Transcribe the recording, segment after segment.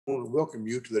I want to welcome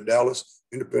you to the Dallas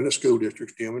Independent School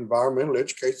District STEM Environmental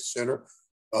Education Center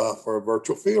for a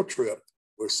virtual field trip.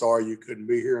 We're sorry you couldn't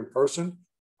be here in person.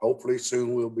 Hopefully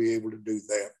soon we'll be able to do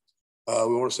that.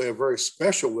 We want to say a very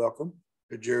special welcome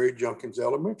to Jerry Junkins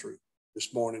Elementary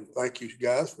this morning. Thank you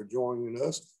guys for joining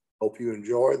us. Hope you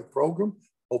enjoy the program.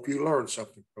 Hope you learn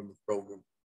something from the program.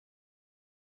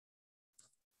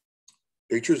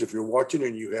 Teachers, if you're watching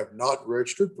and you have not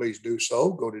registered, please do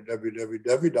so. Go to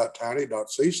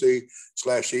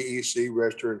www.tiny.cc/EEC,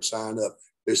 register and sign up.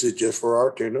 This is just for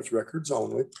our attendance records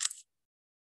only.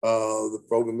 The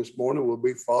program this morning will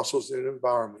be fossils and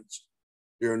environments.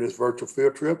 During this virtual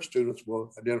field trip, students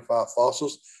will identify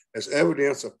fossils as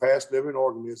evidence of past living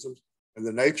organisms and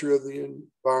the nature of the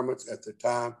environments at the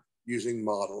time using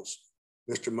models.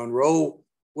 Mr. Monroe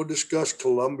will discuss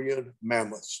Columbian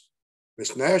mammoths.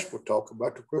 Ms. Nash will talk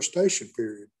about the crustacean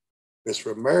period. Ms.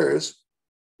 Ramirez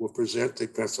will present the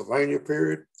Pennsylvania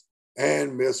period,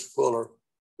 and Ms. Fuller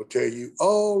will tell you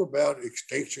all about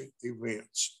extinction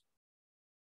events.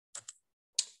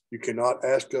 You cannot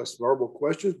ask us verbal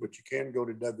questions, but you can go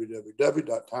to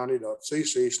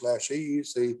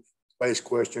www.tiny.cc/EEC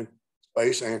 /question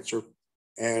 /answer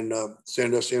and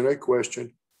send us in a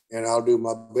question, and I'll do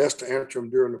my best to answer them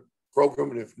during the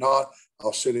program, and if not,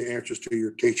 I'll send the answers to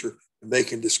your teacher and they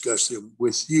can discuss them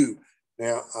with you.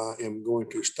 Now, I am going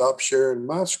to stop sharing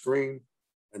my screen,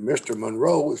 and Mr.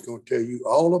 Monroe is going to tell you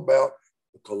all about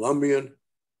the Columbian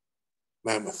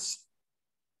mammoths.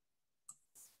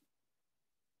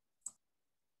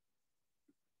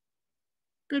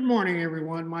 Good morning,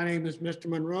 everyone. My name is Mr.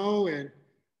 Monroe, and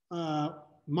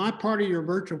my part of your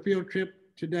virtual field trip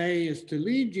today is to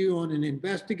lead you on an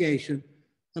investigation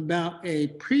about a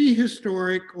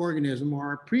prehistoric organism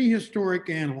or a prehistoric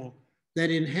animal that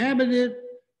inhabited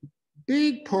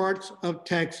big parts of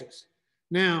Texas.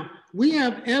 Now, we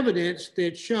have evidence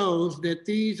that shows that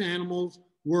these animals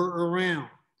were around.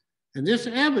 And this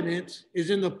evidence is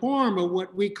in the form of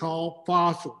what we call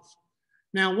fossils.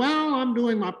 Now, while I'm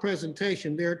doing my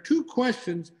presentation, there are two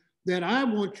questions that I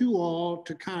want you all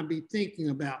to kind of be thinking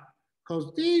about,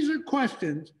 because these are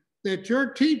questions that your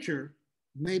teacher,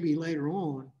 maybe later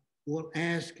on, will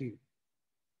ask you.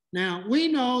 Now, we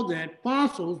know that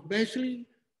fossils basically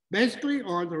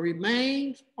are the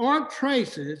remains or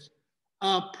traces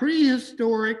of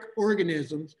prehistoric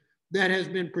organisms that has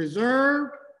been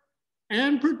preserved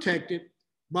and protected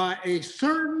by a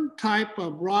certain type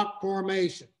of rock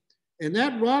formation. And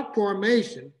that rock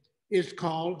formation is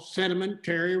called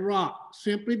sedimentary rock,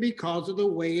 simply because of the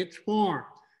way it's formed.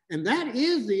 And that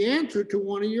is the answer to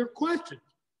one of your questions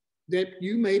that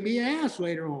you may be asked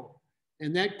later on.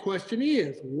 And that question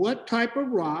is, what type of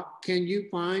rock can you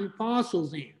find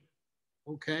fossils in?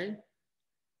 Okay.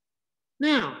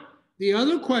 Now, the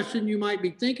other question you might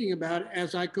be thinking about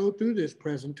as I go through this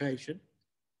presentation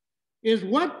is,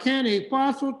 what can a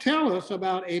fossil tell us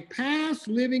about a past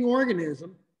living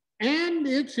organism and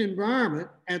its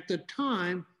environment at the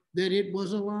time that it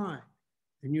was alive?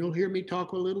 And you'll hear me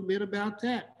talk a little bit about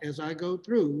that as I go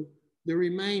through the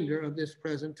remainder of this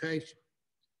presentation.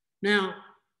 Now,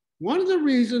 one of the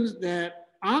reasons that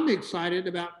I'm excited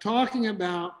about talking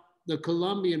about the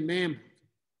Columbian mammoth,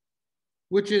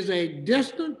 which is a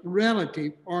distant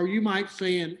relative, or you might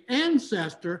say an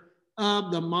ancestor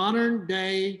of the modern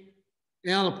day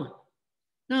elephant.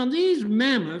 Now, these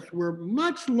mammoths were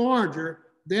much larger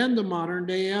than the modern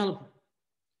day elephant.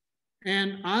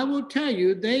 And I will tell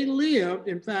you, they lived,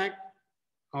 in fact,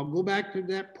 I'll go back to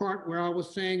that part where I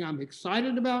was saying I'm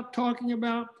excited about talking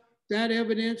about that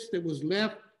evidence that was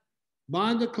left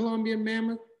by the Columbian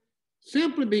mammoth,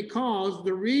 simply because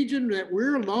the region that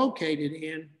we're located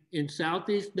in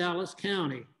southeast Dallas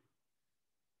County,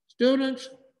 students,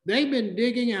 they've been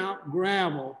digging out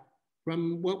gravel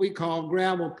from what we call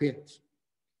gravel pits.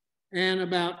 And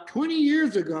about 20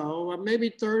 years ago, or maybe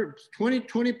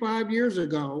 25 years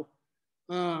ago,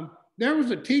 there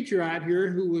was a teacher out here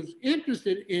who was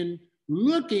interested in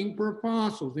looking for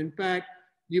fossils. In fact,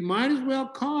 you might as well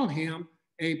call him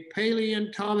a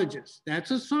paleontologist.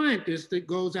 That's a scientist that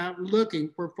goes out looking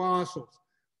for fossils.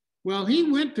 Well,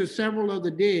 he went to several of the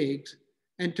digs,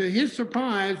 and to his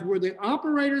surprise, where the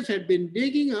operators had been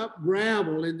digging up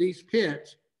gravel in these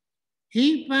pits,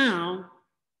 he found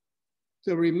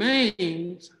the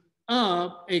remains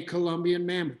of a Columbian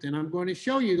mammoth. And I'm going to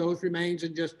show you those remains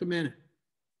in just a minute.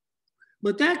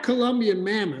 But that Columbian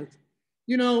mammoth,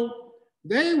 you know,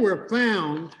 they were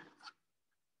found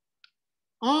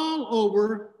all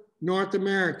over North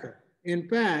America. In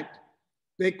fact,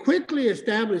 they quickly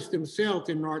established themselves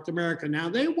in North America. Now,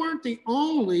 they weren't the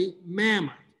only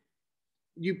mammoth.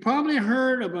 You probably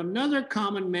heard of another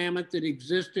common mammoth that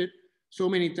existed so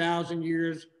many thousand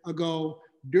years ago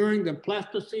during the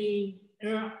Pleistocene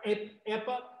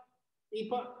epoch,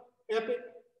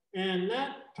 and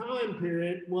that time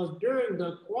period was during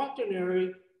the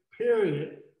Quaternary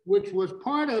period, which was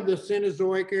part of the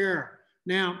Cenozoic era.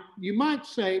 Now, you might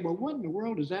say, well, what in the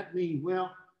world does that mean?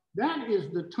 Well, that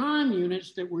is the time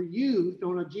units that were used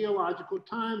on a geological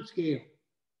time scale.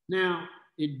 Now,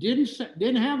 it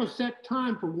didn't have a set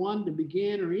time for one to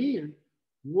begin or end.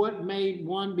 What made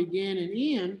one begin and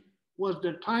end was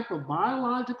the type of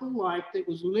biological life that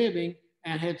was living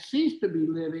and had ceased to be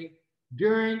living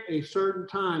during a certain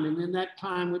time, and then that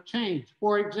time would change.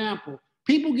 For example,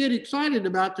 people get excited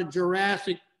about the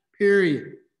Jurassic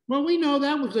period. Well, we know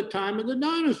that was the time of the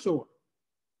dinosaur.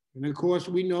 And of course,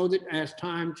 we know that as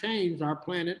time changed, our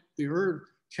planet, the Earth,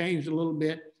 changed a little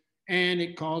bit, and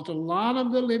it caused a lot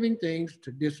of the living things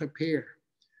to disappear.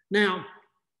 Now,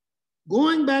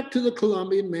 going back to the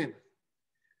Columbian mammoth,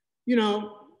 you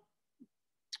know,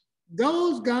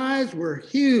 those guys were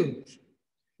huge.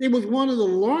 It was one of the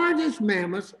largest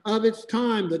mammoths of its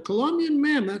time. The Columbian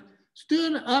mammoth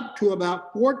stood up to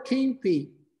about 14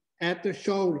 feet at the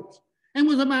shoulders and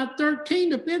was about 13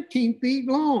 to 15 feet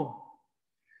long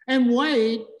and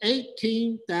weighed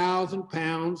 18,000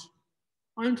 pounds,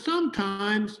 and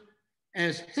sometimes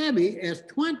as heavy as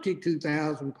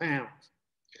 22,000 pounds.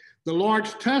 The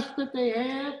large tusks that they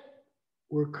had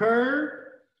were curved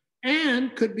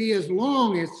and could be as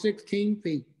long as 16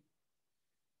 feet.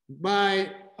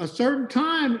 By a certain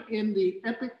time in the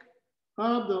epoch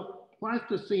of the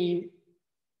Pleistocene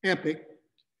epoch,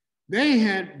 they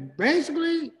had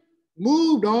basically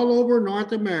moved all over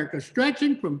North America,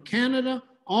 stretching from Canada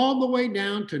all the way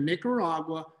down to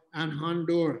Nicaragua and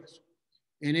Honduras.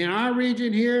 And in our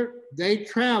region here, they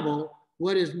travel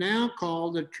what is now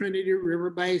called the Trinity River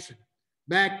Basin.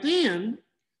 Back then,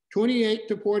 28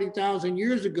 to 40,000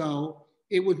 years ago,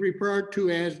 it was referred to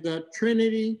as the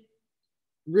Trinity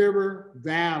River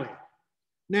Valley.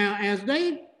 Now, as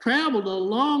they traveled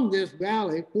along this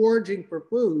valley, foraging for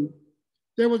food,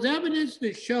 there was evidence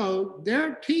that showed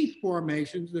their teeth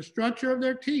formations, the structure of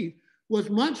their teeth, was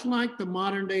much like the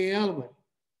modern day elephant.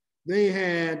 They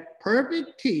had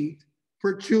perfect teeth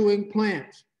for chewing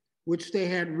plants, which they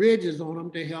had ridges on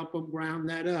them to help them ground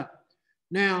that up.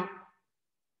 Now,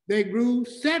 they grew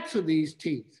sets of these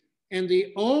teeth, and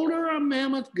the older a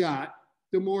mammoth got,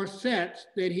 the more sets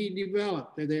that he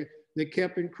developed, they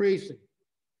kept increasing.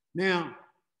 Now,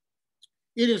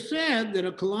 it is said that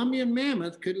a Columbian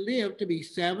mammoth could live to be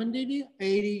 70 to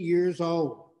 80 years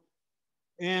old.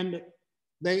 And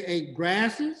they ate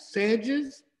grasses,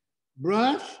 sedges,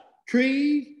 brush,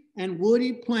 trees, and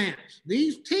woody plants.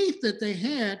 These teeth that they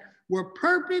had were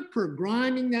perfect for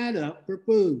grinding that up for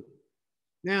food.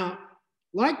 Now,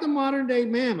 like the modern day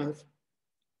mammoths,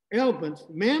 elephants,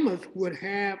 mammoths would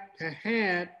have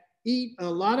to eat a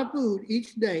lot of food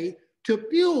each day to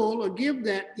fuel or give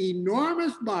that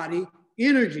enormous body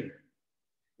energy.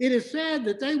 It is said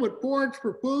that they would forage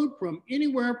for food from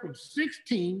anywhere from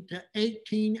 16 to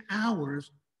 18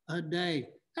 hours a day.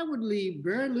 That would leave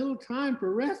very little time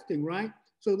for resting, right?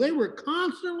 So they were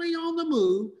constantly on the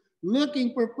move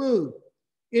looking for food.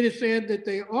 It is said that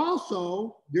they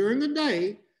also, during the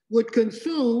day, would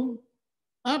consume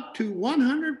up to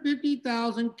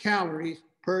 150,000 calories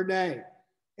per day.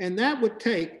 And that would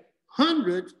take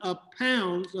hundreds of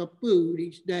pounds of food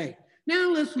each day.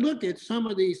 Now let's look at some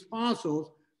of these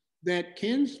fossils that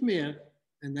Ken Smith,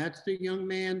 and that's the young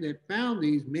man that found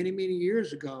these many, many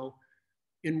years ago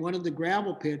in one of the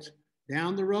gravel pits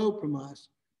down the road from us.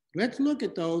 Let's look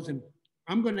at those, and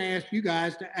I'm going to ask you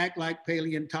guys to act like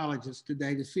paleontologists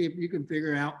today to see if you can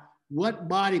figure out what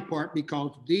body part,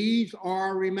 because these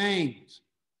are remains.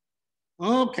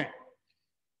 Okay,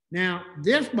 now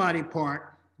this body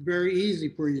part, very easy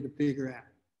for you to figure out.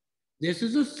 This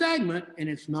is a segment, and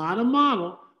it's not a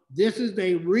model. This is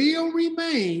a real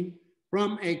remain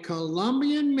from a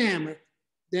Columbian mammoth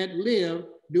that lived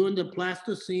during the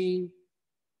Pleistocene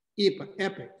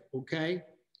epoch, okay?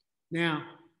 Now,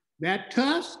 that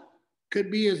tusk could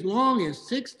be as long as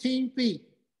 16 feet,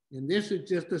 and this is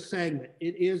just a segment.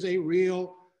 It is a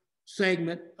real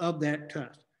segment of that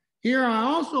tusk. Here I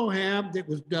also have, that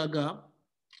was dug up,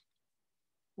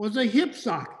 was a hip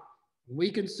socket.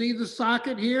 We can see the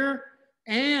socket here,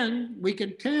 and we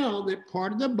can tell that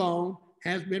part of the bone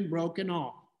has been broken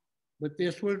off. But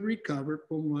this was recovered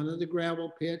from one of the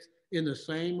gravel pits in the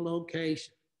same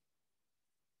location.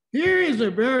 Here is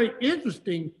a very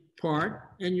interesting part,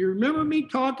 and you remember me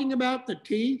talking about the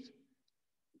teeth?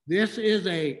 This is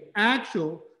an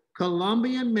actual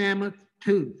Columbian mammoth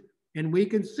tooth. And we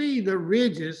can see the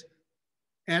ridges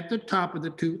at the top of the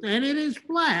tooth, and it is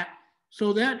flat.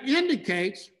 So that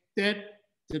indicates that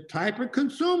the type of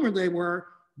consumer they were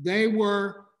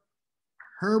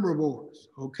herbivores,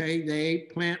 okay? They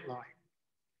ate plant life.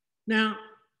 Now,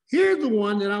 here's the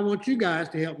one that I want you guys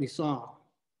to help me solve.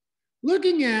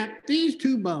 Looking at these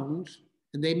two bones,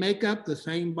 and they make up the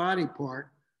same body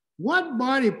part, what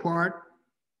body part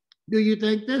do you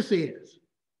think this is?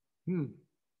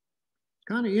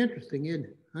 Kind of interesting, isn't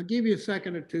it? I'll give you a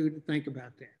second or two to think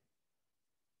about that.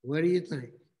 What do you think?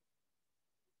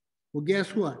 Well,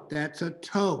 guess what? That's a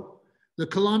toe. The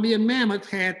Columbian mammoths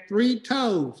had 3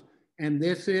 toes, and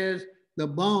this is the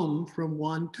bone from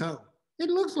one toe. It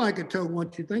looks like a toe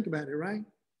once you think about it, right?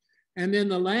 And then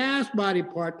the last body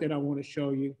part that I want to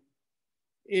show you,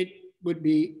 it would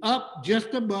be up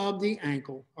just above the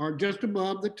ankle or just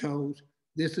above the toes.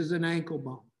 This is an ankle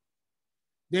bone.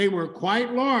 They were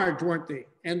quite large, weren't they?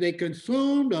 And they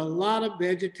consumed a lot of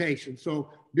vegetation. So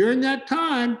during that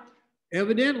time,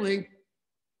 evidently,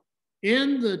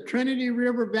 in the Trinity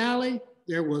River Valley,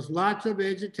 there was lots of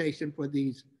vegetation for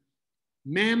these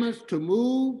mammoths to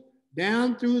move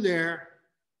down through there,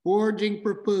 foraging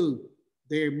for food.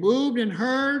 They moved in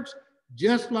herds,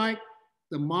 just like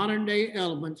the modern day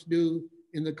elephants do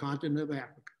in the continent of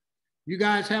Africa. You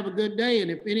guys have a good day.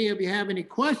 And if any of you have any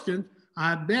questions,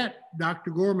 I bet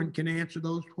Dr. Gorman can answer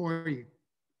those for you.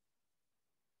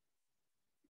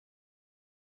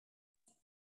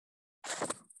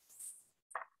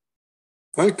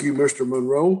 Thank you, Mr.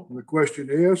 Monroe. The question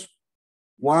is,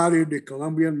 why did the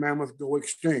Columbian mammoth go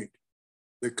extinct?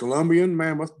 The Columbian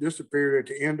mammoth disappeared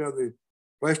at the end of the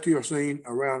Pleistocene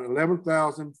around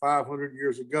 11,500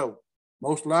 years ago,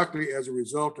 most likely as a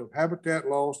result of habitat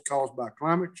loss caused by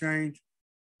climate change,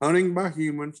 hunting by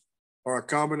humans, or a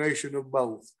combination of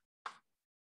both.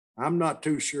 I'm not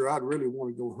too sure I'd really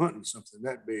want to go hunting something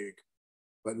that big.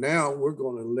 But now we're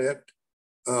going to let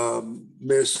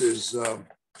Mrs.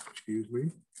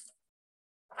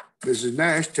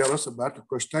 Nash tell us about the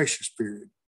Cretaceous period.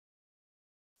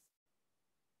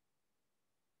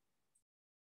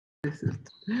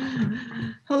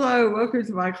 Hello, welcome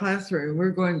to my classroom.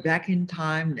 We're going back in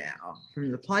time now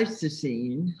from the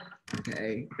Pleistocene,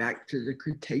 okay, back to the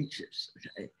Cretaceous,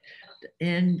 okay, to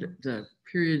end the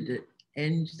period that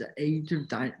ends the age of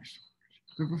dinosaurs.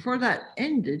 But before that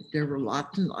ended, there were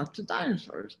lots and lots of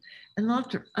dinosaurs and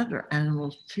lots of other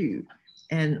animals too.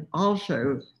 And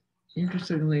also,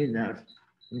 interestingly enough,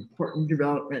 important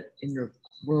development in the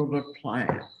world of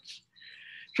plants.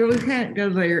 So we can't go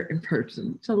there in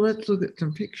person. So let's look at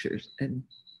some pictures and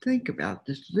think about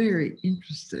this very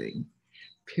interesting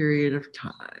period of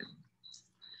time.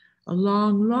 A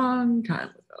long, long time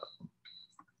ago.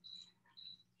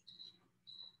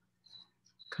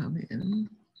 Come in.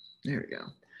 There we go.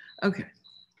 Okay.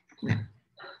 Now.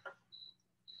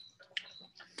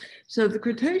 So the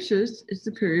Cretaceous is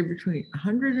the period between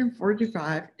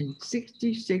 145 and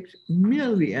 66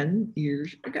 million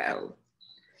years ago.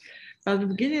 By the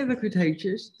beginning of the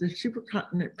Cretaceous, the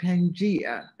supercontinent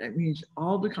Pangaea, that means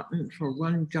all the continents were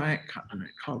one giant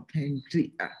continent called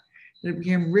Pangaea, they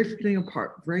began rifting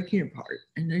apart, breaking apart,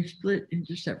 and they split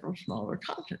into several smaller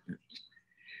continents.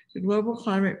 The global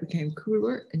climate became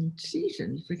cooler and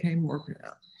seasons became more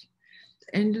pronounced.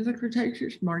 The end of the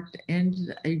Cretaceous marked the end of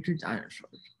the age of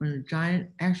dinosaurs when a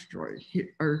giant asteroid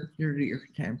hit Earth near the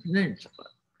Yucatan Peninsula.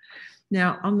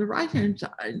 Now, on the right-hand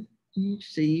side, you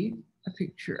see a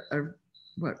picture of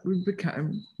what would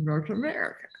become North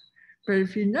America. But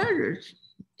if you notice,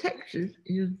 Texas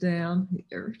is down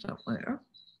here somewhere.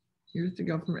 Here's the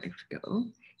Gulf of Mexico.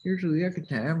 Here's the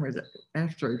Yucatan where the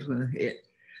asteroid's going to hit.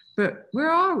 But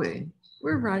where are we?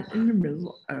 We're right in the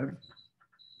middle of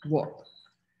what?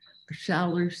 A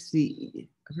shallow sea,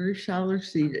 a very shallow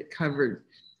sea that covered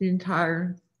the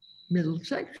entire middle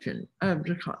section of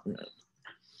the continent.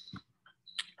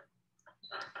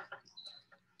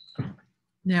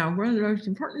 Now, one of the most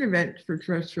important events for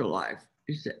terrestrial life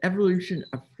is the evolution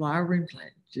of flowering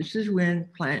plants. This is when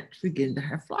plants begin to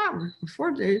have flowers.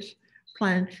 Before this,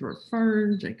 plants were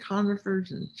ferns and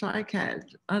conifers and cycads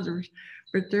and others,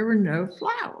 but there were no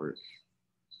flowers.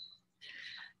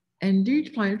 And these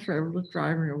plants were able to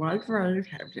thrive in a wide variety of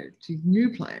habitats, these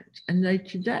new plants, and they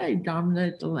today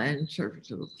dominate the land surface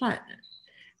of the planet.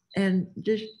 And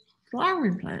these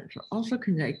flowering plants are also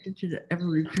connected to the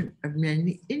evolution of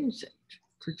many insects,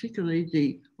 particularly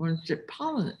the ones that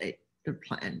pollinate the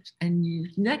plants and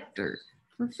use nectar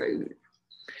for food.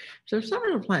 So some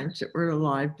of the plants that were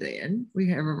alive then, we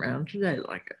have around today,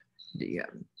 like the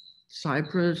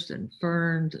cypress and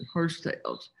ferns and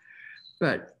horsetails,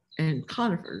 and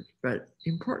conifers. But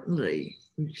importantly,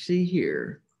 we see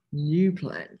here new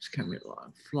plants coming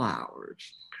along,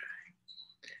 flowers.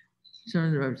 Some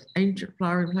of the most ancient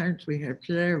flowering plants we have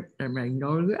today are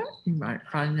magnolia. You might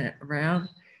find that around,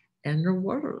 and the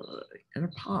water lily and a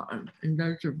pond. And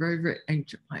those are very, very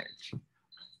ancient plants.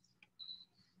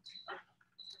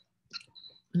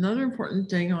 Another important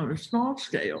thing on a small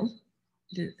scale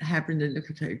that happened in the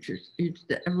Cretaceous is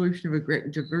the evolution of a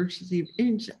great diversity of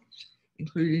insects,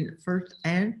 including the first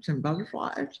ants and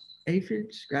butterflies,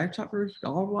 aphids, grasshoppers,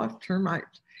 gallwasps,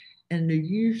 termites, and the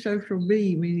eusocial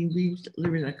bee, meaning bees that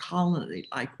live in a colony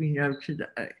like we know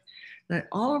today. They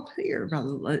all appear by the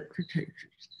late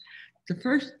Cretaceous. The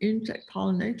first insect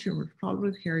pollination was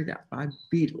probably carried out by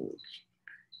beetles.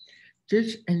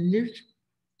 This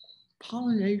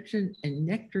pollination and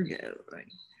nectar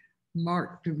gathering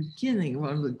marked the beginning of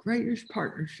one of the greatest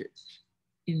partnerships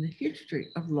in the history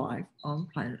of life on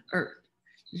planet Earth.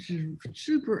 This is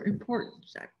super important,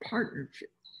 that partnership,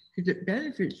 because it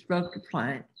benefits both the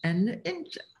plant and the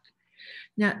insect.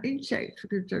 Now, insects,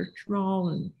 because they're small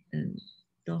and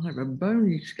don't have a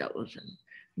bony skeleton,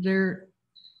 their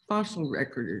fossil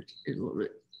record is a little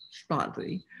bit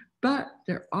spotty, but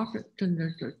they're often,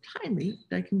 they're so tiny,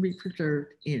 they can be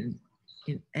preserved in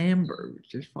amber,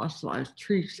 which is fossilized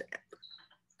tree sap,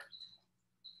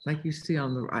 like you see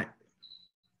on the right.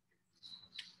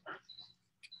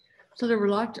 So there were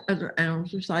lots of other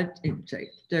animals besides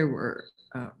insects. There were,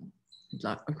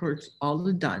 of course, all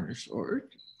the dinosaurs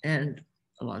and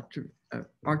lots of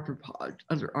arthropods,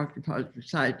 other arthropods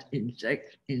besides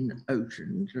insects in the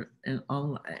oceans and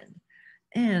on land.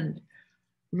 And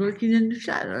lurking in the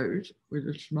shadows were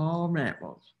the small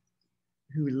mammals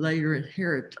who later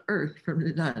inherit the earth from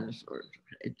the dinosaurs.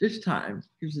 At this time,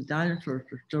 because the dinosaurs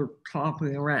were still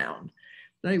clomping around,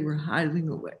 they were hiding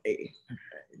away.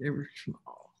 They were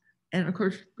small. And of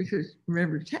course, because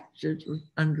remember, Texas was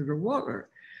under the water,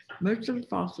 most of the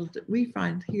fossils that we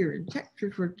find here in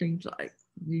Texas were things like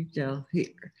these down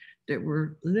here that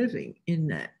were living in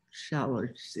that shallow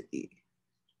sea.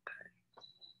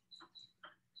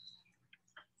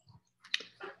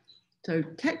 So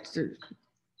Texas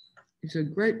is a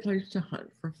great place to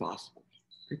hunt for fossils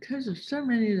because of so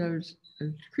many of those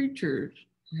creatures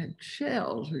had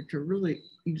shells which are really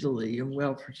easily and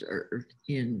well preserved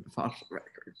in fossil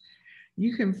records.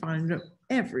 You can find them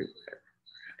everywhere.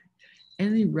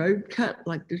 Any road cut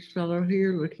like this fellow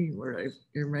here, looking where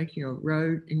they're making a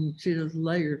road, and you see those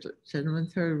layers of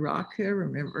sedimentary rock here,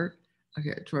 remember? Okay,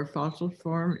 it's where fossils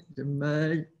form, the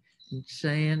mud and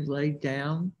sand laid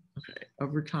down, okay,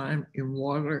 over time in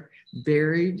water,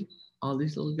 buried, all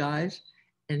these little guys,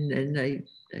 and then they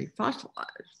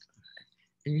fossilized.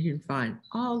 And you can find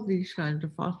all these kinds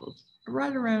of fossils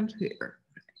right around here.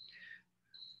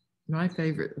 My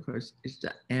favorite, of course, is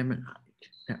the ammonite,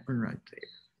 that one right there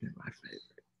is my favorite.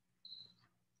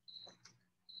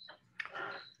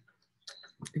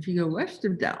 If you go west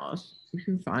of Dallas, you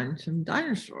can find some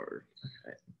dinosaurs.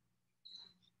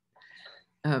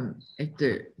 Okay. At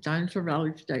the Dinosaur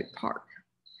Valley State Park.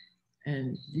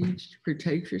 And these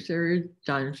Cretaceous area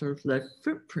dinosaurs left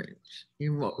footprints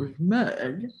in what was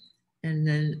mud, and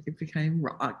then it became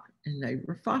rock, and they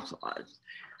were fossilized.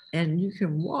 And you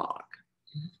can walk.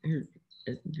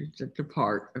 It's at the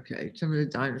park, okay, some of the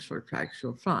dinosaur tracks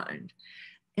you'll find.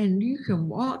 And you can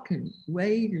walk and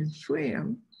wade and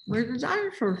swim where the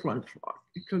dinosaurs once walked.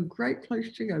 It's a great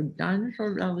place to go,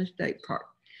 Dinosaur Valley State Park.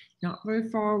 Not very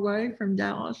far away from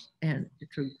Dallas, and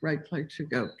it's a great place to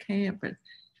go camp and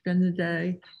spend the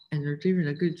day, and there's even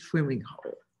a good swimming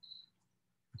hole.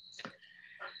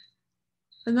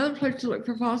 Another place to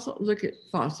look at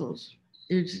fossils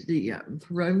is the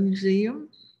Perot Museum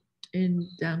in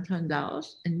downtown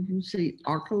Dallas, and you can see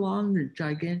Archelon, the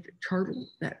gigantic turtle.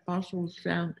 That fossil was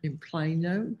found in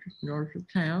Plano, just north of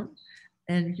town.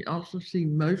 And you can also see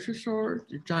Mosasaur,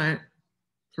 the giant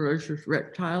ferocious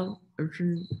reptile,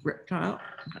 ocean reptile.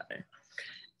 Okay.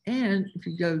 And if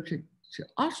you go to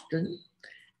Austin,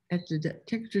 at the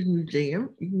Texas Museum,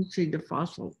 you can see the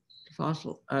fossil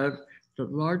of the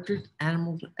largest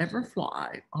animal to ever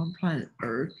fly on planet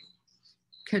Earth,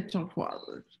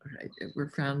 Quetzalcoatlus, okay, that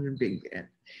were found in Big Bend.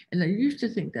 And they used to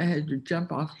think they had to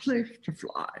jump off cliffs to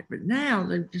fly, but now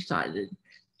they've decided,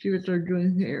 see what they're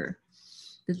doing here,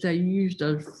 that they use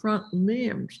those front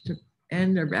limbs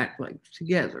and their back legs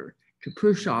together to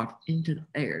push off into the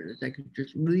air, that they could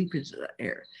just leap into the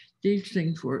air. These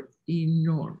things were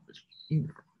enormous,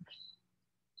 enormous.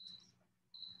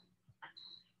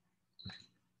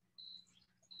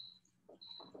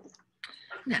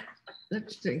 Now,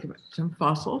 let's think about some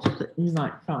fossils that you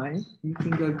might find. You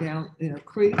can go down in a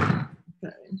creek,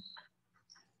 okay,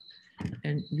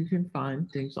 and you can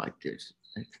find things like this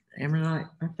ammonite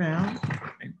are found.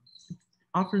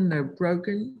 Often they're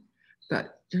broken,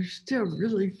 but they're still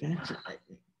really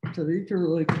fascinating. So these are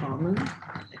really common.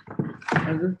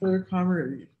 Others that are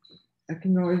common are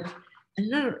echinoids.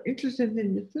 Another interesting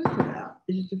thing to think about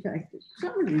is the fact that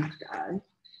some of these guys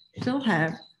still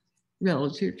have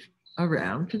relatives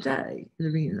around today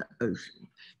living in the ocean.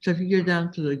 So if you go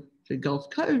down to the Gulf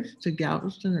Coast, to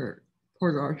Galveston or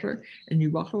Port Arthur, and you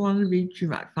walk along the beach, you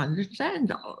might find a sand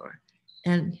dollar.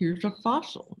 And here's a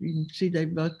fossil. You can see they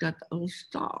both got the little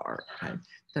star. Okay?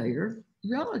 They are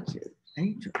relatives,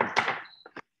 ancient.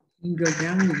 You can go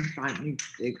down and you can find these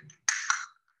big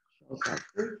shell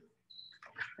structures.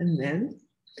 And then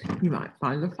you might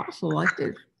find a fossil like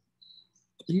this.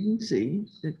 You can see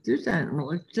that this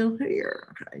animal is still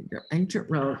here. Okay? Their ancient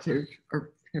relatives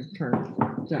have turned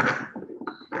down.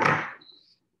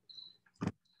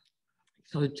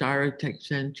 So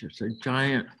Gyrotexensis is a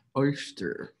giant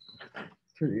oyster.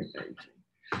 Pretty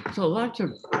amazing. So lots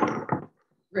of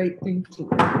great things to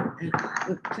learn. And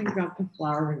let's think about the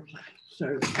flowering plants.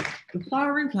 So the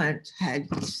flowering plants had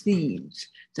seeds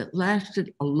that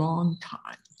lasted a long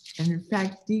time. And in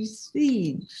fact, these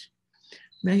seeds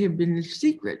may have been the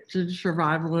secret to the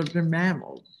survival of the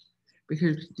mammals,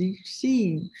 because these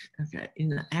seeds, okay, in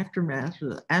the aftermath of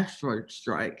the asteroid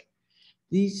strike,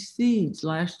 these seeds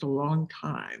last a long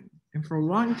time. And for a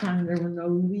long time, there were no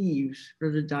leaves for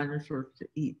the dinosaurs to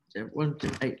eat. There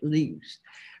wasn't ate leaves.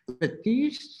 But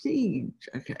these seeds,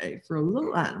 okay, for a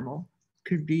little animal,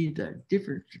 could be the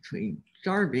difference between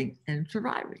starving and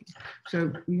surviving.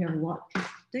 So we have a lot to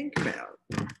think about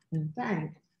and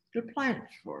thank the plants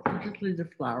for, particularly the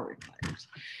flowering plants.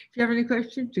 If you have any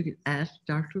questions, you can ask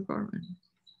Dr. Gorman.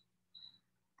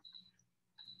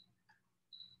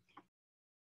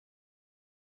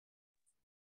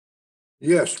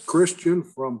 Yes, Christian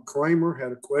from Kramer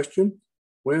had a question.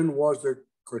 When was the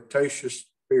Cretaceous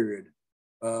period?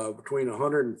 Between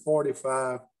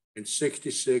 145 and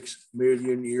 66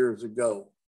 million years ago.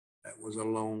 That was a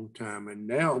long time. And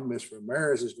now Ms.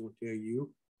 Ramirez is going to tell you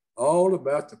all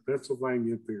about the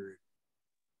Pennsylvania period.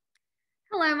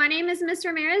 Hello, my name is Ms.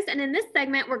 Ramirez, and in this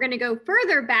segment, we're going to go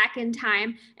further back in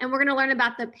time, and we're going to learn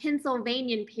about the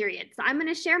Pennsylvanian period. So I'm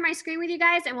going to share my screen with you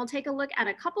guys, and we'll take a look at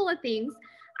a couple of things.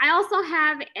 I also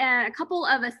have a couple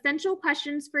of essential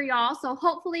questions for y'all. So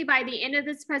hopefully by the end of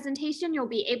this presentation, you'll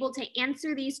be able to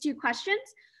answer these two questions.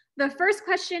 The first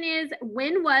question is,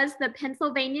 when was the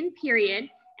Pennsylvanian period?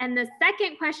 And the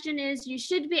second question is, you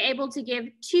should be able to give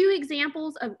 2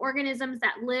 examples of organisms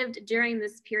that lived during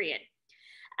this period.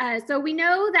 So we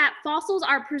know that fossils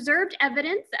are preserved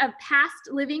evidence of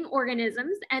past living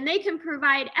organisms, and they can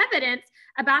provide evidence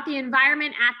about the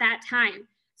environment at that time.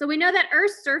 So we know that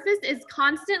Earth's surface is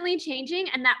constantly changing,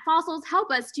 and that fossils help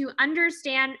us to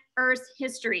understand Earth's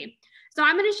history. So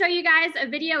I'm going to show you guys a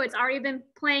video. It's already been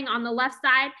playing on the left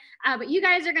side, but you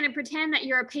guys are going to pretend that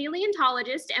you're a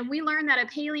paleontologist, and we learned that a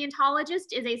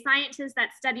paleontologist is a scientist that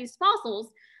studies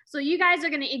fossils. So you guys are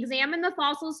going to examine the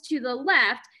fossils to the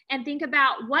left and think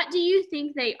about, what do you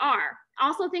think they are?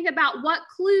 Also think about, what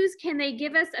clues can they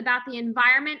give us about the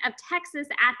environment of Texas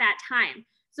at that time?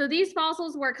 So these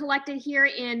fossils were collected here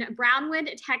in Brownwood,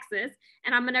 Texas,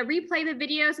 and I'm going to replay the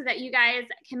video so that you guys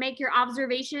can make your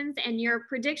observations and your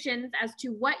predictions as to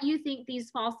what you think these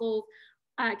fossils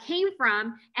came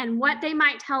from and what they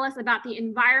might tell us about the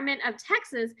environment of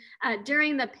Texas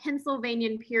during the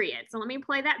Pennsylvanian period. So let me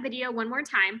play that video one more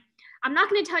time. I'm not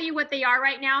going to tell you what they are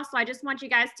right now, so I just want you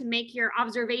guys to make your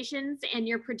observations and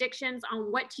your predictions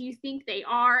on what you think they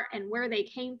are and where they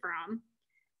came from.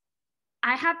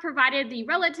 I have provided the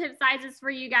relative sizes for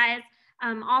you guys.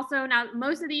 Also, now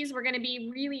most of these were going to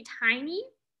be really tiny.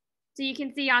 So you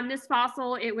can see on this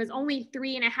fossil, it was only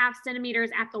 3.5 centimeters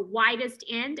at the widest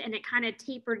end, and it kind of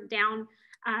tapered down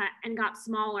and got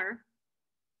smaller.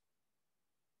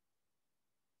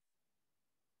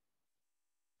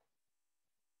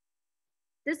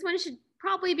 This one should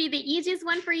probably be the easiest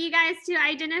one for you guys to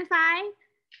identify.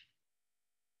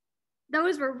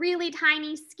 Those were really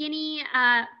tiny, skinny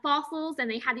fossils, and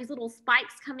they had these little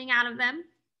spikes coming out of them.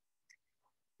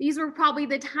 These were probably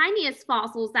the tiniest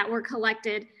fossils that were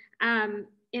collected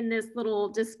in this little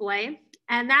display.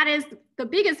 And that is the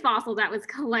biggest fossil that was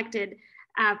collected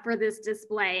for this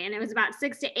display. And it was about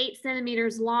 6 to 8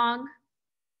 centimeters long,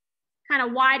 kind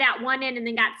of wide at one end and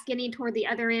then got skinny toward the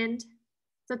other end.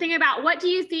 So think about, what do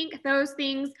you think those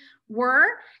things were?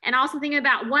 And also think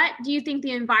about, what do you think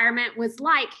the environment was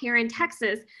like here in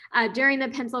Texas during the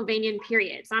Pennsylvanian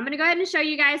period? So I'm going to go ahead and show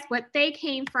you guys what they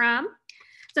came from.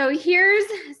 So here's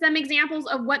some examples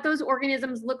of what those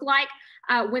organisms look like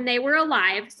when they were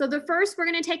alive. So the first we're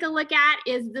going to take a look at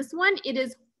is this one. It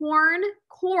is horn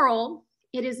coral.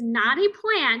 It is not a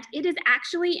plant. It is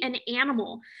actually an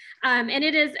animal. And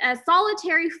it is a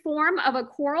solitary form of a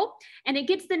coral. And it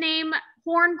gets the name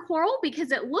horn coral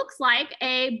because it looks like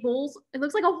it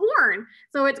looks like a horn.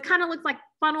 So it kind of looks like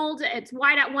funneled. It's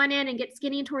wide at one end and gets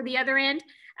skinny toward the other end.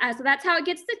 So that's how it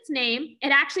gets its name. It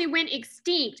actually went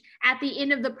extinct at the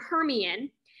end of the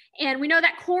Permian. And we know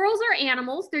that corals are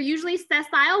animals. They're usually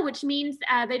sessile, which means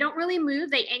they don't really move.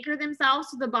 They anchor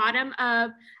themselves to the bottom of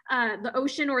the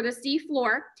ocean or the sea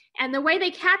floor. And the way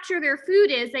they capture their food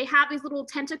is they have these little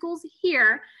tentacles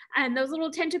here, and those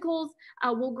little tentacles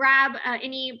will grab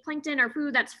any plankton or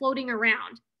food that's floating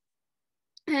around.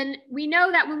 And we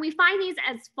know that when we find these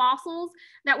as fossils,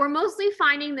 that we're mostly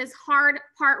finding this hard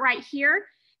part right here.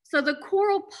 So the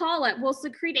coral polyp will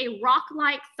secrete a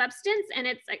rock-like substance, and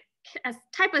it's a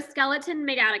type of skeleton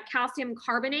made out of calcium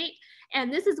carbonate.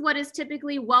 And this is what is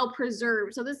typically well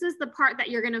preserved. So this is the part that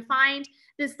you're gonna find.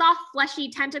 This soft, fleshy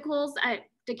tentacles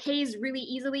decays really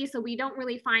easily, so we don't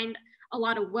really find a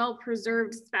lot of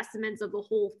well-preserved specimens of the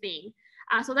whole thing.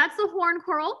 So that's the horn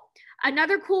coral.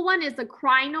 Another cool one is the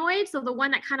crinoid, so the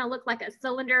one that kind of looked like a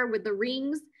cylinder with the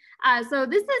rings. So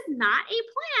this is not a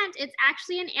plant, it's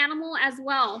actually an animal as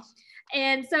well.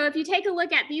 And so if you take a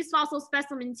look at these fossil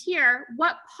specimens here,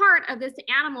 what part of this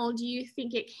animal do you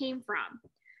think it came from?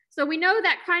 So we know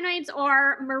that crinoids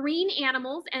are marine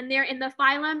animals and they're in the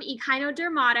phylum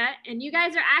Echinodermata. And you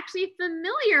guys are actually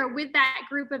familiar with that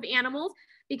group of animals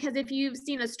because if you've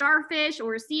seen a starfish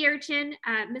or a sea urchin,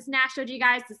 Ms. Nash showed you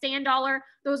guys the sand dollar,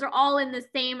 those are all in the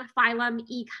same phylum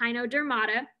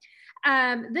Echinodermata.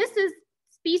 This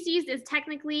species is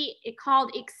technically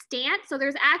called extant. So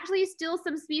there's actually still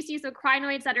some species of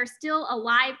crinoids that are still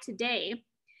alive today.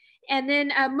 And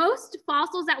then most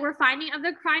fossils that we're finding of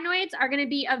the crinoids are going to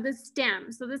be of the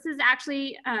stem. So this is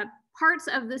actually parts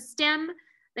of the stem.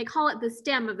 They call it the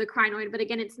stem of the crinoid, but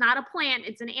again, it's not a plant,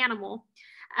 it's an animal.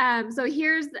 So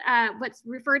here's what's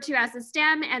referred to as the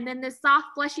stem. And then this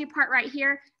soft fleshy part right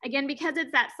here, again, because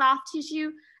it's that soft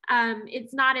tissue,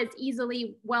 it's not as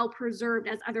easily well preserved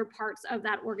as other parts of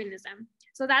that organism.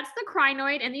 So that's the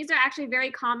crinoid, and these are actually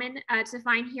very common to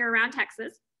find here around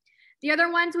Texas. The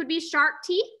other ones would be shark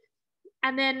teeth,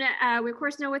 and then we of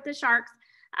course know with the sharks.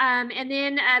 And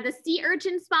then the sea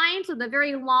urchin spine, so the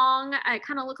very long,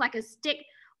 kind of look like a stick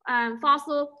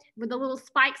fossil with the little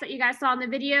spikes that you guys saw in the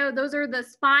video. Those are the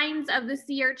spines of the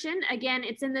sea urchin. Again,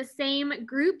 it's in the same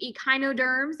group,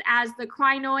 echinoderms, as the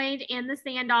crinoid and the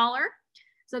sand dollar.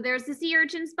 So there's the sea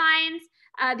urchin spines.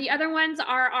 The other ones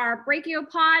are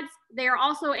brachiopods. They are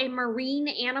also a marine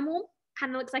animal.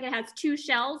 Kind of looks like it has two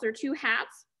shells or two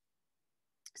hats.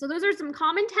 So those are some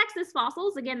common Texas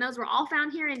fossils. Again, those were all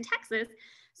found here in Texas.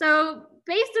 So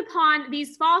based upon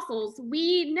these fossils,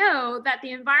 we know that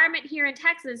the environment here in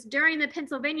Texas during the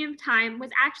Pennsylvania time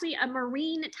was actually a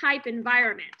marine type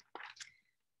environment.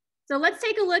 So let's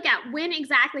take a look at when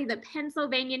exactly the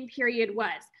Pennsylvanian period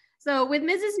was. So with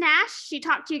Mrs. Nash, she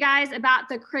talked to you guys about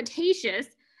the Cretaceous.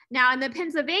 Now in the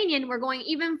Pennsylvanian, we're going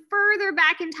even further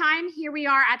back in time. Here we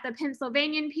are at the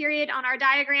Pennsylvanian period on our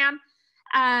diagram.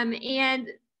 And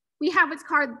we have what's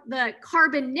called the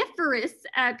Carboniferous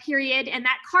period. And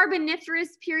that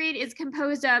Carboniferous period is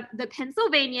composed of the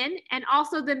Pennsylvanian and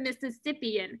also the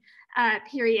Mississippian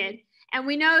period. And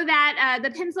we know that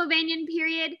the Pennsylvanian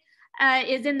period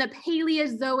is in the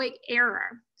Paleozoic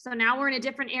era. So now we're in a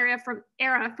different era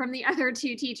from the other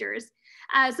two teachers.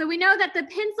 So we know that the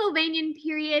Pennsylvanian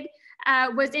period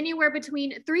was anywhere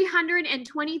between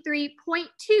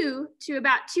 323.2 to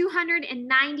about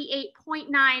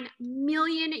 298.9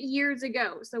 million years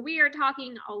ago. So we are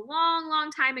talking a long,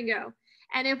 long time ago.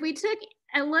 And if we took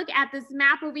a look at this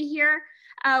map over here,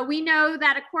 we know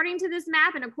that according to this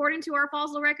map and according to our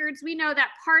fossil records, we know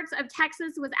that parts of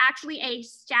Texas was actually a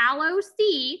shallow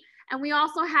sea. And we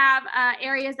also have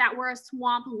areas that were a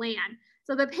swamp land.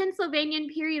 So the Pennsylvanian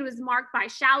period was marked by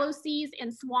shallow seas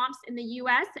and swamps in the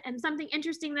US. And something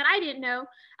interesting that I didn't know,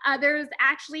 there's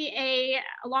actually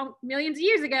along millions of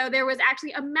years ago, there was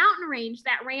actually a mountain range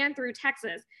that ran through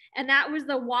Texas. And that was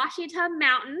the Ouachita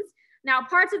Mountains. Now,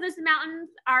 parts of this mountains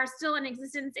are still in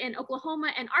existence in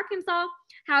Oklahoma and Arkansas.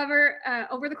 However,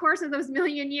 over the course of those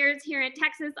million years here in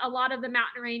Texas, a lot of the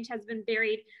mountain range has been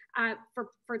buried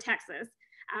for Texas.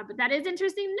 But that is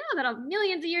interesting to know that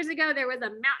millions of years ago, there was a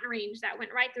mountain range that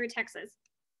went right through Texas.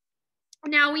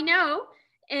 Now we know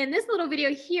in this little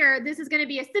video here, this is going to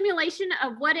be a simulation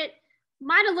of what it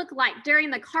might have looked like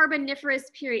during the Carboniferous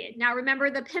period. Now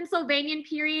remember, the Pennsylvanian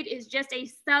period is just a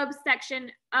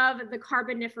subsection of the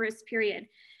Carboniferous period.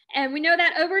 And we know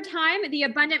that over time, the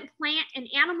abundant plant and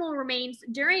animal remains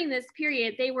during this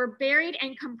period, they were buried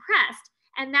and compressed.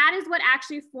 And that is what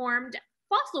actually formed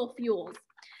fossil fuels.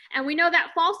 And we know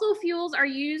that fossil fuels are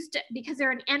used because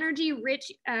they're an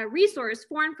energy-rich resource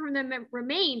formed from the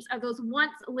remains of those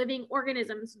once living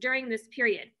organisms during this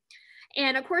period.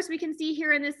 And of course, we can see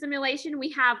here in this simulation, we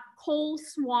have coal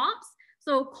swamps.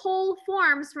 So coal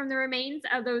forms from the remains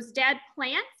of those dead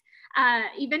plants.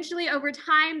 Eventually, over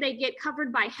time, they get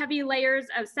covered by heavy layers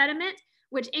of sediment,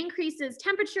 which increases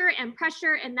temperature and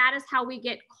pressure, and that is how we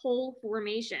get coal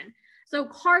formation. So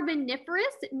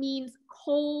carboniferous means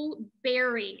coal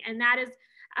bearing, and that is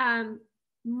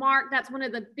that's one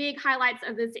of the big highlights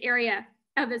of this era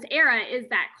is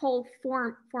that coal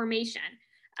formation.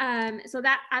 So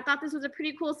that I thought this was a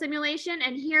pretty cool simulation,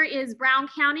 and here is Brown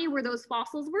County where those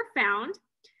fossils were found.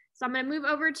 So I'm going to move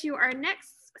over to our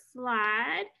next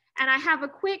slide, and I have a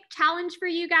quick challenge for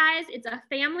you guys. It's a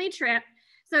family trip.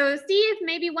 So see if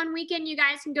maybe one weekend you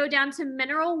guys can go down to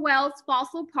Mineral Wells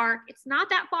Fossil Park. It's not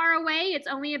that far away. It's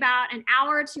only about an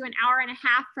hour to an hour and a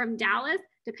half from Dallas,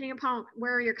 depending upon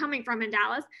where you're coming from in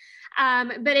Dallas.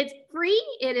 But it's free.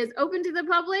 It is open to the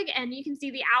public, and you can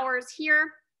see the hours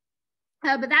here.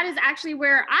 But that is actually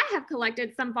where I have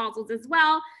collected some fossils as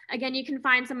well. Again, you can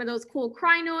find some of those cool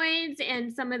crinoids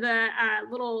and some of the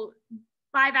little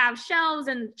bivalve shells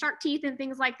and shark teeth and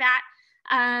things like that.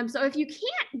 So if you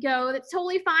can't go, that's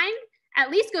totally fine. At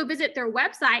least go visit their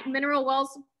website,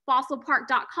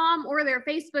 mineralwellsfossilpark.com, or their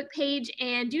Facebook page,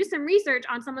 and do some research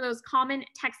on some of those common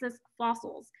Texas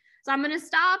fossils. So I'm going to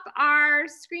stop our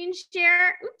screen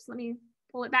share. Oops, let me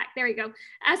pull it back. There we go.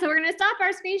 So we're going to stop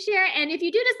our screen share. And if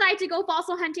you do decide to go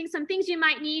fossil hunting, some things you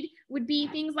might need would be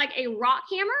things like a rock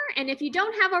hammer. And if you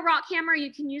don't have a rock hammer,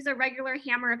 you can use a regular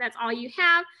hammer if that's all you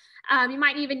have. You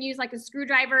might even use like a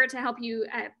screwdriver to help you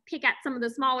pick at some of the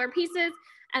smaller pieces.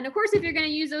 And of course, if you're going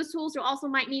to use those tools, you also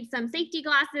might need some safety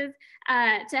glasses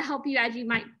to help you as you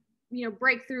might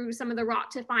break through some of the rock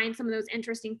to find some of those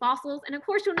interesting fossils. And of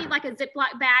course, you'll need like a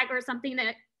Ziploc bag or something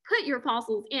to put your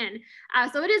fossils in.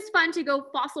 So it is fun to go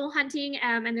fossil hunting,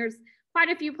 and there's quite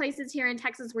a few places here in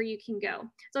Texas where you can go.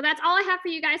 So that's all I have for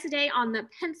you guys today on the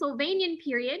Pennsylvanian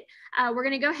period. We're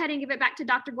going to go ahead and give it back to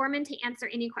Dr. Gorman to answer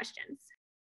any questions.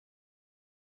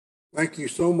 Thank you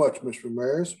so much, Ms.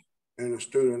 Ramirez. And the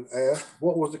student asked,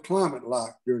 what was the climate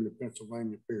like during the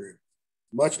Pennsylvania period?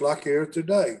 Much like here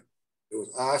today. There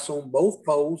was ice on both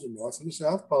poles, the North and the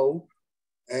South Pole,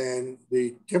 and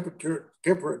the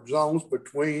temperate zones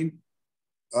between,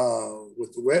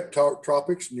 with the wet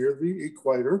tropics near the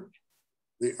equator.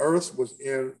 The Earth was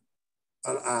in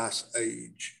an ice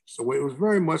age. So it was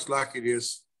very much like it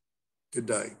is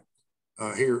today,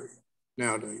 here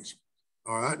nowadays.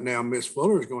 All right, now Ms.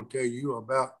 Fuller is going to tell you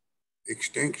about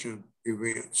extinction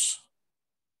events.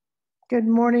 Good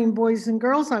morning, boys and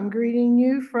girls. I'm greeting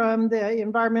you from the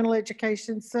Environmental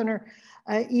Education Center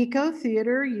Eco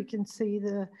Theater. You can see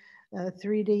the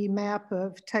 3D map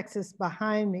of Texas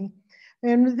behind me.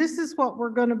 And this is what we're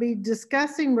going to be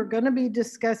discussing. We're going to be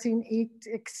discussing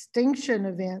extinction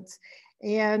events.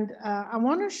 And I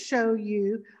want to show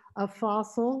you a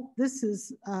fossil. This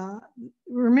is,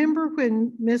 remember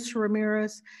when Ms.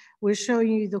 Ramirez was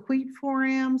showing you the wheat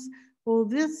forams? Well,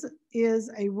 this is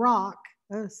a rock,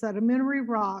 a sedimentary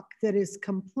rock that is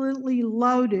completely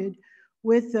loaded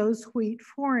with those wheat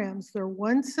forams. They're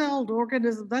one-celled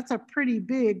organisms. That's a pretty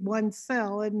big one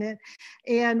cell, isn't it?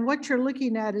 And what you're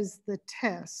looking at is the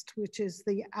test, which is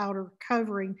the outer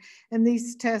covering. And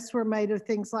these tests were made of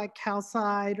things like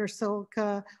calcite or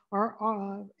silica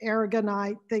or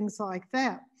aragonite, things like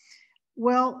that.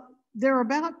 Well, there are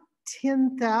about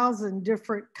 10,000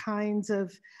 different kinds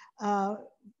of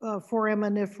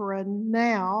foraminifera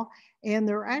now, and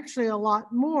there are actually a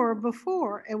lot more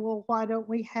before. And well, why don't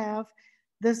we have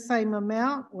the same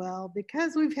amount? Well,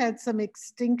 because we've had some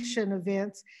extinction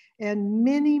events and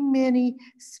many, many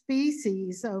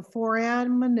species of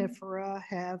foraminifera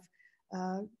have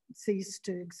ceased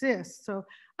to exist. So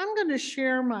I'm going to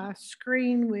share my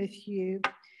screen with you,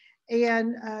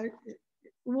 and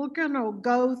we're going to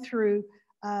go through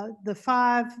the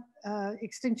 5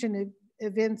 extinction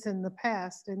events in the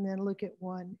past and then look at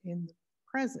one in the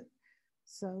present.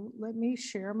 So let me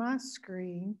share my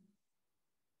screen.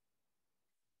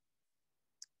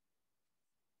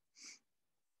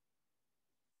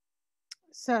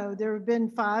 So there have been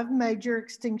 5 major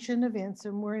extinction events,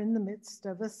 and we're in the midst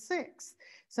of a 6th.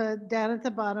 So down at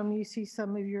the bottom, you see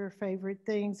some of your favorite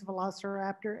things,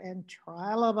 Velociraptor and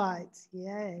trilobites,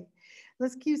 yay.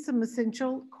 let's keep some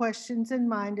essential questions in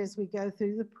mind as we go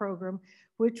through the program.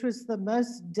 Which was the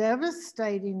most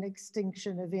devastating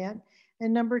extinction event?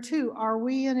 And number two, are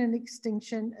we in an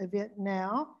extinction event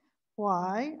now?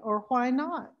 Why or why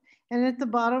not? And at the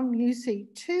bottom, you see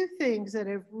two things that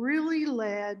have really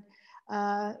led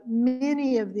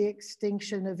many of the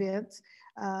extinction events.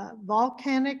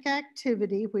 Volcanic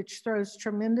activity, which throws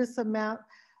tremendous amount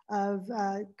of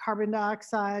carbon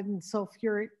dioxide and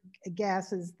sulfuric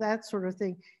gases, that sort of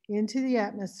thing, into the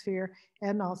atmosphere,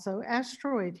 and also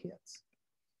asteroid hits.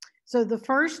 So the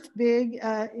first big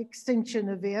extinction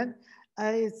event,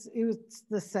 it was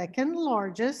the second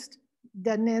largest.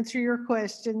 Doesn't answer your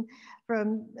question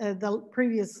from the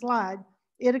previous slide.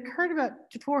 It occurred about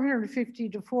 450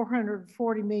 to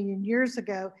 440 million years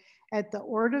ago at the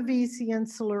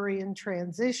Ordovician-Silurian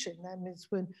transition. That means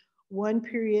when one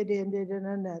period ended and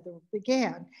another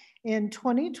began. In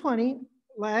 2020,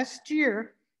 last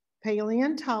year,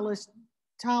 paleontologists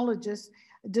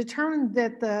determined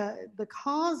that the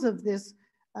cause of this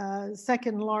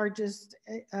second largest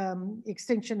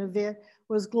extinction event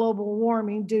was global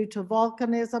warming due to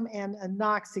volcanism and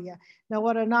anoxia. Now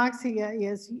what anoxia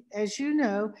is, as you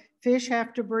know, fish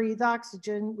have to breathe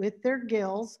oxygen with their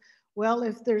gills. Well,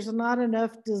 if there's not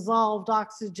enough dissolved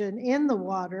oxygen in the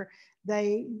water,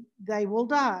 they will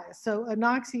die. So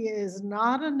anoxia is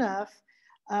not enough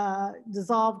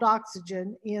dissolved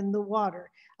oxygen in the water.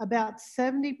 About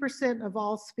 70% of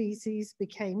all species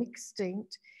became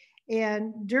extinct.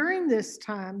 And during this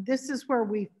time, this is where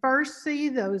we first see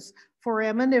those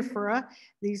foraminifera,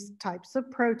 these types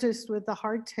of protists with the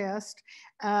hard test,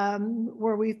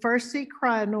 where we first see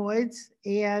crinoids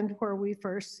and where we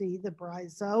first see the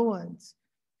bryozoans.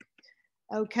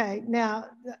 Okay, now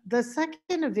the second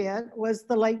event was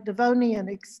the late Devonian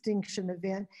extinction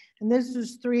event, and this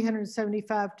was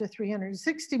 375 to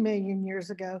 360 million years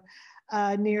ago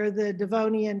near the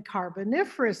Devonian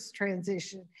Carboniferous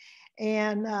transition.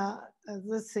 And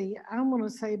let's see, I'm gonna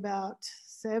say about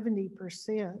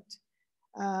 70%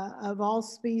 of all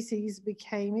species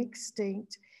became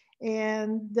extinct.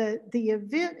 And the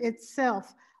event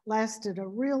itself lasted a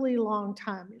really long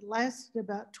time. It lasted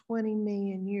about 20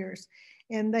 million years.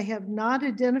 And they have not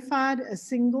identified a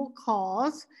single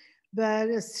cause, but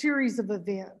a series of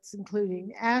events,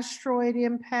 including asteroid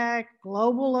impact,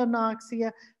 global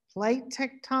anoxia, plate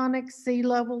tectonic, sea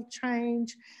level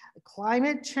change,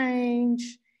 climate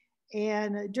change.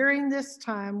 And during this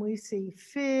time, we see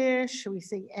fish, we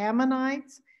see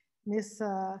ammonites. Miss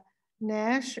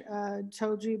Nash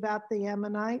told you about the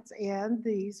ammonites and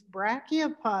these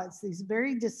brachiopods, these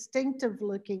very distinctive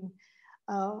looking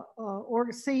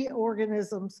sea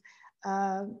organisms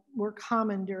were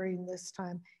common during this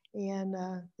time. And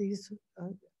these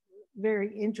very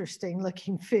interesting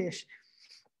looking fish.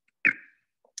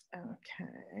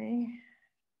 Okay.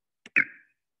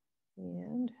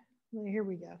 And here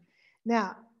we go.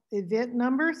 Now, event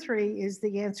number 3 is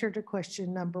the answer to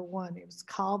question number 1. It was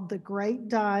called the Great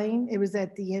Dying. It was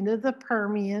at the end of the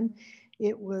Permian.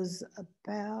 It was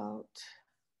about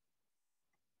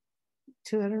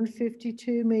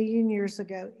 252 million years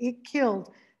ago. It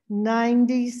killed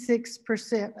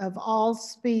 96% of all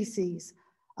species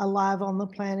alive on the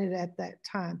planet at that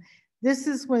time. This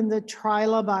is when the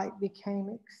trilobite became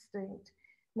extinct.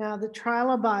 Now, the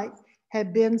trilobite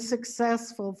had been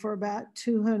successful for about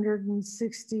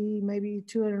 260, maybe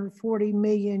 240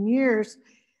 million years.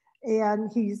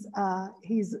 And he's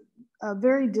a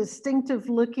very distinctive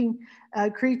looking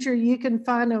creature. You can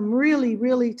find them really,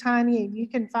 really tiny, and you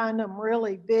can find them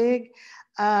really big.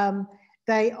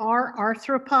 They are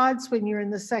arthropods. When you're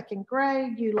in the 2nd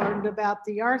grade, you learned about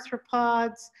the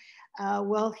arthropods.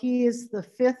 Well, he is the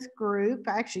 5th group.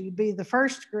 Actually, you'd be the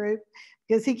 1st group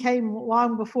because he came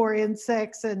long before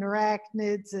insects and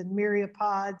arachnids and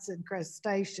myriapods and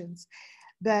crustaceans.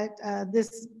 But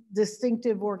this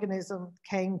distinctive organism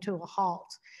came to a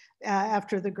halt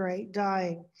after the Great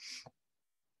Dying.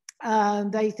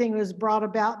 They think it was brought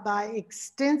about by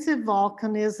extensive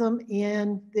volcanism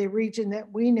in the region that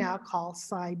we now call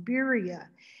Siberia.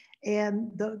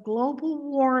 And the global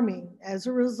warming as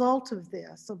a result of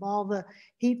this, of all the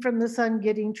heat from the sun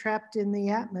getting trapped in the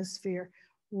atmosphere,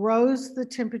 rose the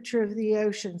temperature of the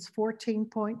oceans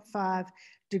 14.5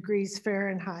 degrees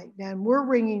Fahrenheit. And we're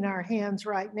wringing our hands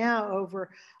right now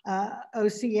over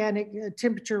oceanic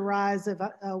temperature rise of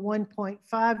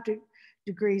 1.5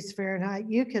 degrees Fahrenheit.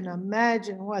 You can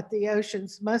imagine what the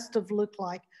oceans must have looked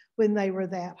like when they were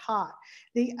that hot.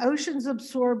 The oceans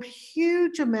absorb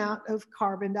huge amount of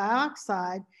carbon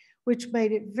dioxide, which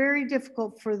made it very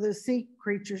difficult for the sea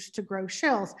creatures to grow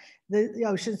shells. The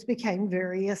oceans became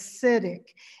very acidic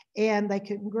and they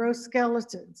couldn't grow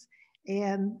skeletons.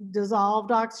 And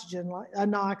dissolved oxygen,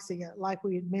 anoxia, like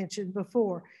we had mentioned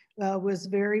before, was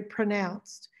very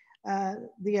pronounced. The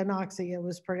anoxia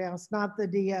was pronounced, not the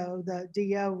DO. The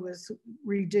DO was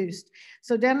reduced.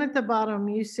 So down at the bottom,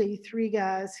 you see three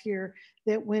guys here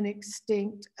that went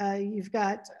extinct. You've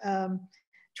got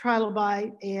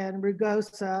trilobite and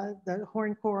rugosa, the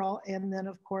horned coral, and then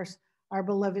of course, our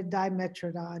beloved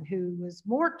Dimetrodon, who was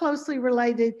more closely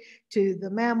related to the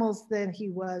mammals than he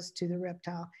was to the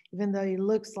reptile. Even though he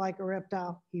looks like a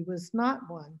reptile, he was not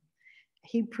one.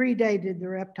 He predated the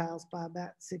reptiles by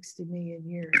about 60 million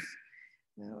years.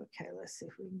 Okay, let's see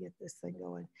if we can get this thing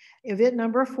going. Event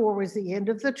number 4 was the end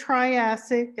of the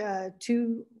Triassic,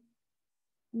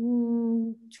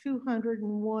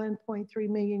 201.3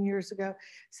 million years ago.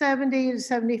 70 to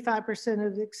 75%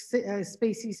 of the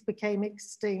species became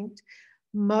extinct.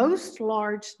 Most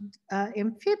large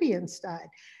amphibians died.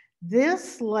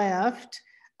 This left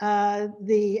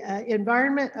the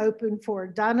environment open for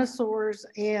dinosaurs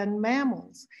and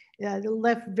mammals. It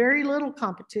left very little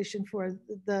competition for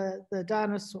the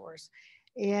dinosaurs.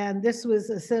 And this was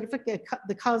acidification.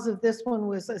 The cause of this one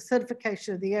was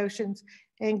acidification of the oceans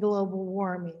and global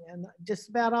warming. And just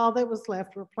about all that was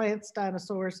left were plants,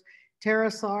 dinosaurs,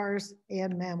 pterosaurs,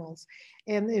 and mammals.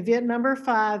 And event number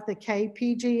 5, the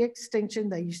KPG extinction,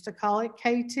 they used to call it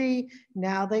KT,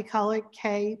 now they call it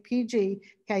KPG.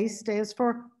 K stands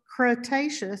for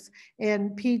Cretaceous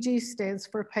and PG stands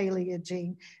for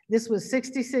Paleogene. This was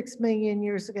 66 million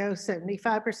years ago.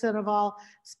 75% of all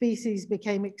species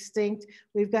became extinct.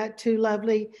 We've got two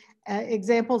lovely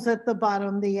examples at the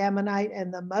bottom, the ammonite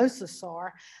and the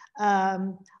mosasaur.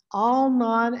 All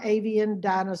non-avian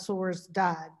dinosaurs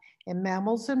died, and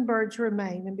mammals and birds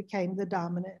remained and became the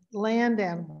dominant land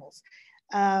animals.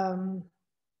 And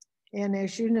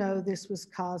as you know, this was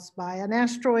caused by an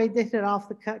asteroid that hit off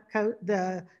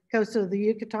the coast of the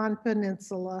Yucatan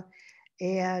Peninsula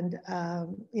and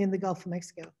in the Gulf of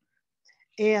Mexico.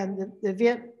 And the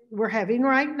event we're having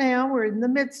right now, we're in the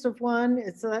midst of one.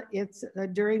 It's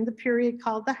during the period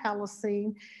called the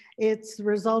Holocene. It's the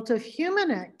result of human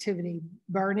activity,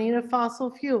 burning of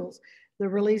fossil fuels, the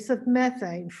release of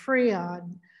methane,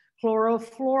 freon,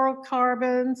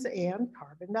 chlorofluorocarbons, and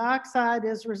carbon dioxide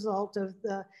as a result of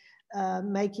the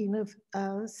making of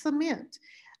cement.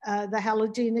 The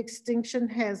halogene extinction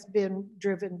has been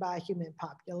driven by human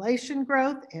population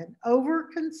growth and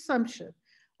overconsumption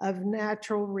of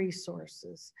natural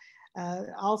resources.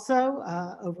 Also,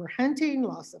 overhunting,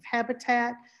 loss of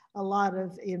habitat, a lot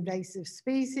of invasive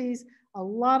species. A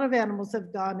lot of animals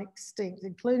have gone extinct,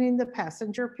 including the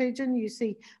passenger pigeon. You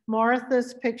see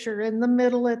Martha's picture in the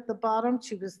middle at the bottom.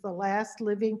 She was the last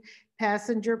living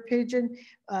passenger pigeon.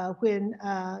 When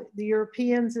the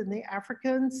Europeans and the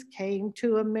Africans came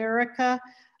to America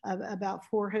about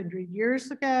 400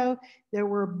 years ago, there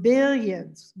were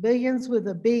billions with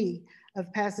a B,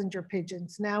 of passenger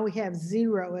pigeons. Now we have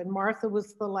 0, and Martha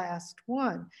was the last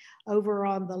one. Over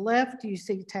on the left, you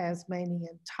see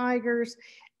Tasmanian tigers,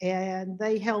 and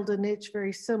they held a niche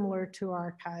very similar to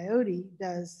our coyote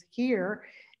does here.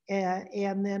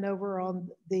 And then over on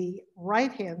the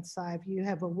right-hand side, you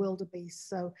have a wildebeest.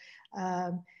 So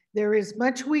there is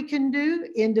much we can do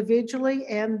individually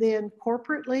and then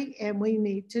corporately, and we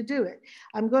need to do it.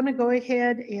 I'm going to go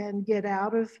ahead and get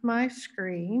out of my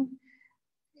screen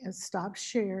and stop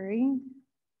sharing.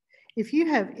 If you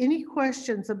have any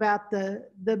questions about the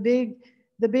big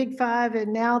 5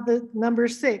 and now the number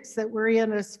 6 that we're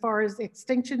in as far as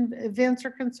extinction events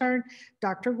are concerned,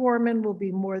 Dr. Gorman will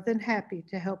be more than happy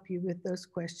to help you with those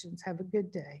questions. Have a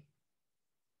good day.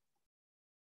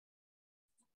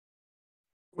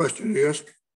 Question is,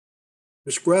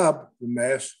 describe the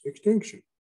mass extinction.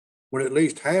 When at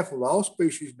least half of all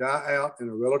species die out in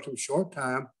a relatively short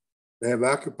time, they have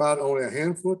occupied only a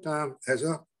handful of times,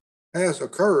 has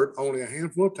occurred only a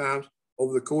handful of times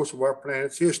over the course of our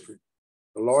planet's history.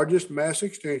 The largest mass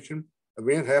extinction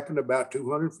event happened about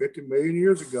 250 million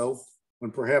years ago,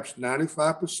 when perhaps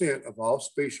 95% of all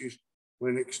species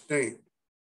went extinct.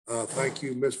 Thank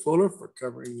you, Ms. Fuller, for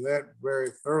covering that very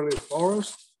thoroughly for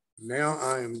us. Now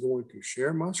I am going to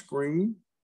share my screen.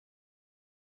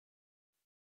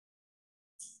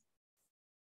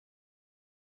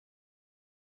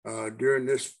 During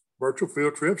this virtual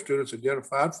field trip, students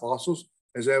identified fossils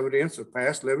as evidence of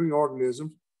past living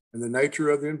organisms and the nature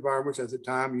of the environments at the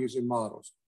time using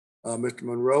models. Mr.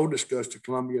 Monroe discussed the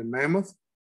Columbian mammoth.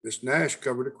 Ms. Nash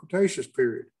covered the Cretaceous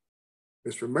period.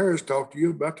 Ms. Ramirez talked to you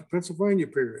about the Pennsylvania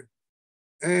period.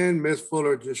 And Ms.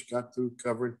 Fuller just got through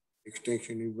covering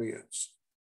extinction events.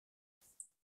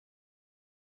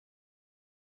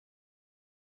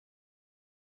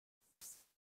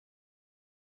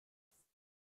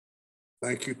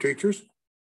 Thank you, teachers.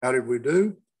 How did we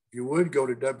do? If you would, go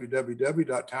to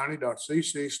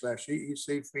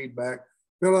www.tiny.cc/EEC feedback,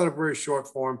 fill out a very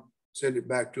short form, send it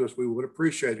back to us. We would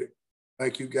appreciate it.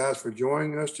 Thank you guys for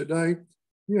joining us today.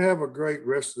 You have a great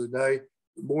rest of the day.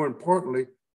 More importantly,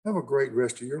 have a great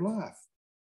rest of your life.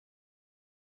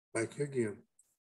 Thank you again.